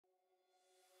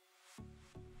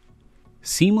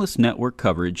Seamless network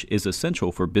coverage is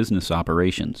essential for business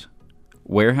operations.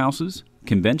 Warehouses,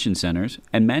 convention centers,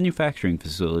 and manufacturing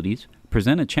facilities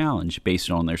present a challenge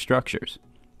based on their structures.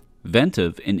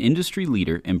 Ventev, an industry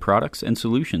leader in products and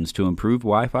solutions to improve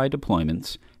Wi-Fi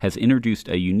deployments, has introduced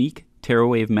a unique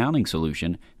TerraWave mounting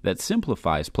solution that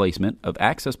simplifies placement of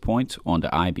access points onto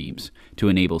I-beams to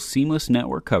enable seamless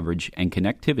network coverage and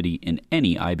connectivity in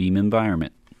any I-beam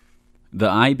environment. The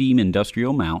I-beam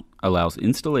industrial mount allows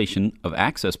installation of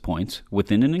access points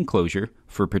within an enclosure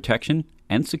for protection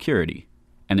and security,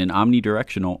 and an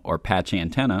omnidirectional or patch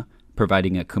antenna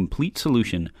providing a complete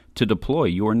solution to deploy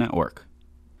your network.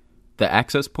 The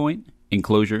access point,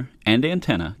 enclosure, and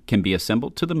antenna can be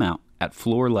assembled to the mount at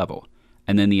floor level,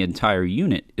 and then the entire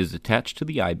unit is attached to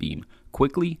the I-beam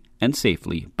quickly and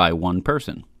safely by one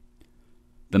person.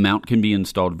 The mount can be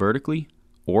installed vertically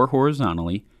or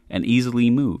horizontally and easily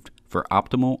moved for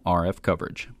optimal RF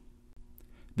coverage.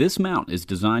 This mount is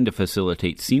designed to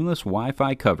facilitate seamless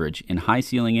Wi-Fi coverage in high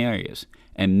ceiling areas,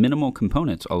 and minimal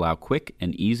components allow quick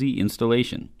and easy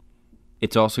installation.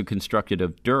 It's also constructed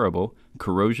of durable,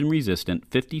 corrosion-resistant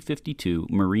 5052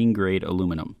 marine-grade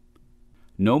aluminum.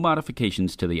 No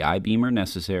modifications to the I-beam are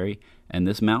necessary, and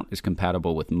this mount is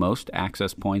compatible with most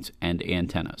access points and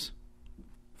antennas.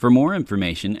 For more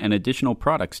information and additional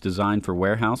products designed for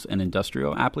warehouse and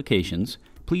industrial applications,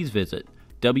 please visit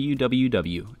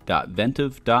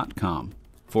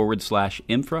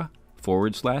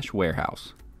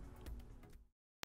www.ventev.com/infra/warehouse.